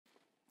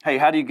Hey,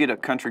 how do you get a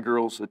country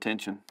girl's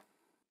attention?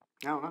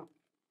 I don't know.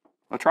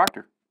 A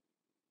tractor.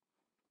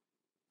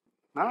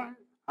 All right.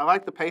 I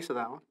like the pace of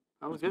that one.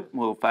 That was good. A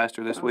little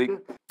faster this week.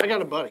 Good. I got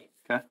a buddy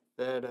that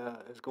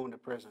is going to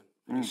prison,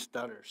 and he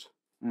stutters.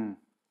 Mm.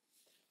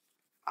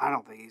 I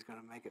don't think he's going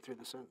to make it through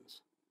the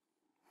sentence.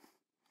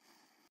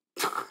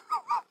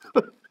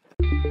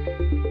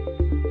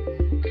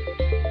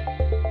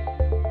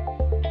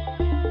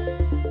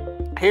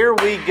 Here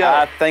we go.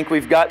 I think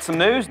we've got some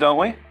news, don't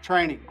we?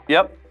 Training.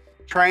 Yep.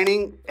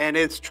 Training, and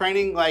it's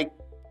training like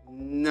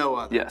no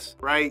other. Yes.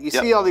 Right? You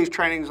see all these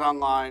trainings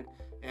online,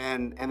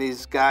 and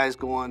these guys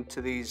going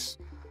to these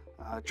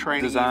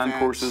training design events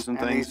courses and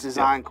things. These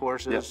design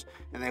courses,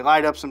 and they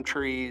light up some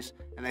trees,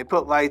 and they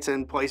put lights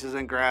in places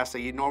in grass that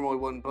you normally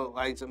wouldn't put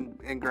lights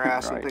in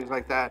grass and things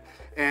like that.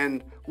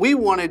 And we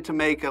wanted to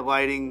make a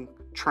lighting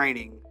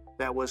training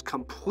that was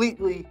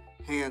completely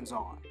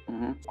hands-on.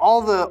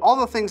 All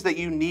the things that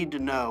you need to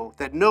know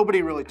that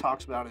nobody really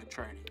talks about in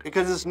training,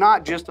 because it's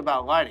not just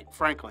about lighting,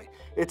 frankly.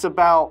 It's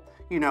about,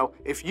 you know,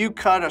 if you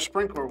cut a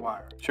sprinkler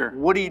wire,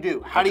 what do you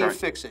do? How do you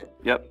fix it?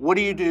 Yep. What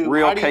do you do?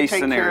 Real How do you case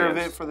take scenarios. care of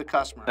it for the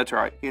customer? That's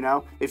right. You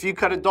know, if you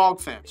cut a dog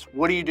fence,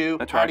 what do you do?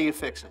 That's How right. do you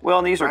fix it? Well,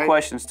 and these are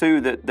questions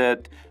too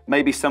that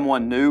maybe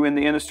someone new in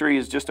the industry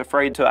is just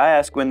afraid to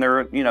ask when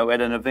they're, you know,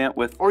 at an event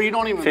with or you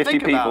don't even 50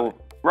 think people. about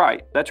it.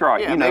 Right, that's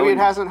right. Yeah, you know, maybe it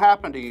hasn't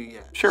happened to you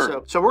yet.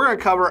 Sure. So we're going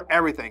to cover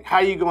everything. How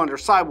you go under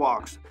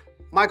sidewalks.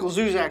 Michael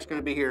Zuzak's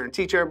going to be here and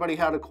teach everybody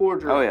how to core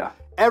drill. Oh, yeah.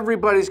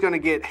 Everybody's going to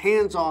get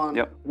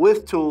hands-on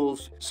with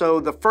tools.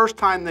 So the first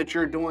time that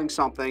you're doing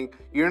something,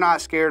 you're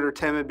not scared or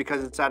timid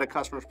because it's at a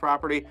customer's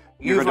property.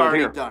 You've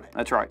already done it.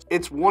 That's right.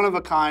 It's one of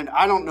a kind.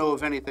 I don't know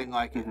of anything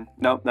like it.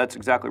 No, that's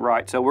exactly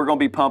right. So we're going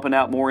to be pumping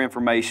out more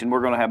information.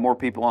 We're going to have more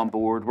people on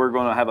board. We're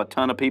going to have a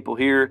ton of people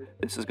here.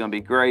 This is going to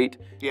be great.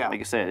 Yeah.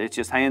 Like I said, it's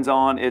just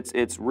hands-on.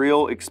 It's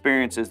real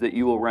experiences that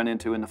you will run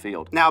into in the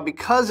field. Now,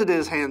 because it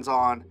is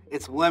hands-on,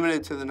 it's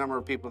limited to the number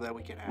of people that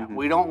we can have.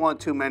 We don't want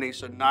too many,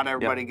 so not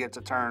everybody gets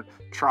a turn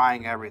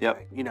trying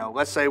everything. You know,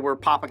 let's say we're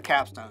popping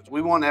capstones.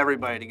 We want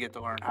everybody to get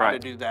to learn how to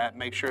do that.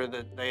 Make sure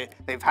that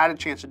they've had a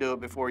chance to do it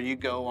before you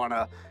go on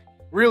a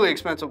really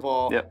expensive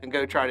wall and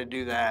go try to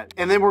do that.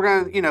 And then we're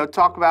going to, you know,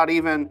 talk about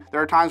even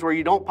there are times where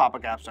you don't pop a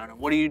capstone. And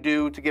what do you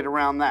do to get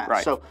around that?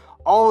 Right. So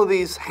all of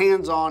these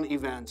hands-on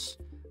events,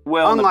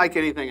 unlike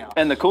anything else.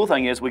 And the cool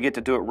thing is we get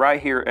to do it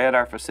right here at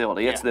our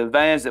facility. It's the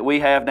advantage that we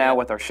have now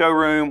with our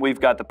showroom.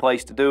 We've got the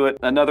place to do it.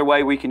 Another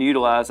way we can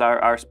utilize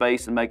our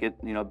space and make it,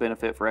 you know,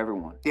 benefit for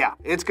everyone. Yeah,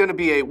 it's going to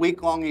be a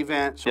week-long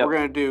event. So we're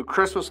going to do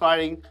Christmas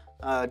lighting.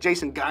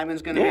 Jason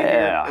Guyman's going to be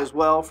here as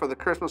well for the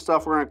Christmas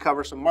stuff. We're going to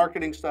cover some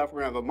marketing stuff. We're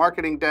going to have a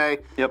marketing day.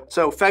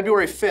 So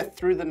February 5th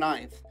through the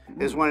 9th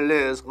is when it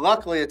is.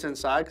 Luckily, it's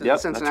inside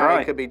because in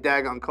Cincinnati it could be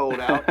daggone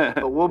cold out.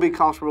 But we'll be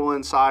comfortable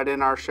inside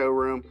in our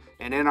showroom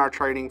and in our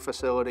training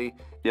facility.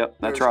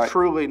 There's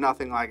truly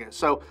nothing like it.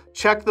 So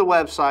check the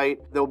website.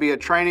 There'll be a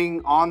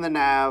training on the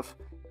nav,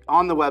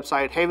 on the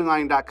website,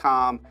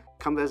 havenlighting.com.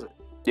 Come visit.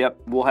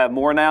 We'll have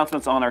more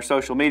announcements on our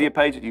social media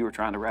page. You were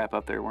trying to wrap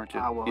up there, weren't you?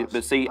 I was.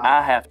 But see,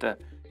 I have to,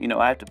 you know,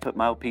 I have to put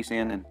my piece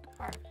in, and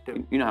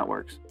you know how it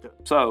works.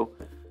 So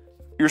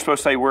you're supposed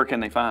to say, where can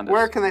they find us?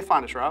 Where can they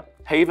find us, Rob?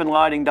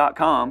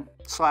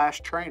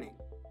 havenlighting.com/training.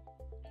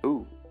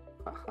 Ooh,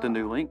 the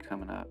new link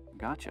coming up.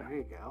 Gotcha. There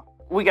you go.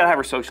 We got to have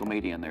our social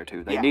media in there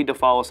too. They need to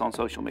follow us on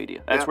social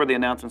media. That's where the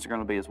announcements are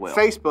going to be as well.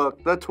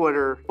 Facebook, the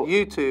Twitter,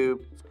 YouTube,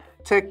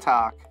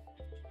 TikTok,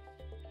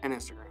 and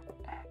Instagram.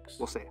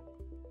 We'll see you.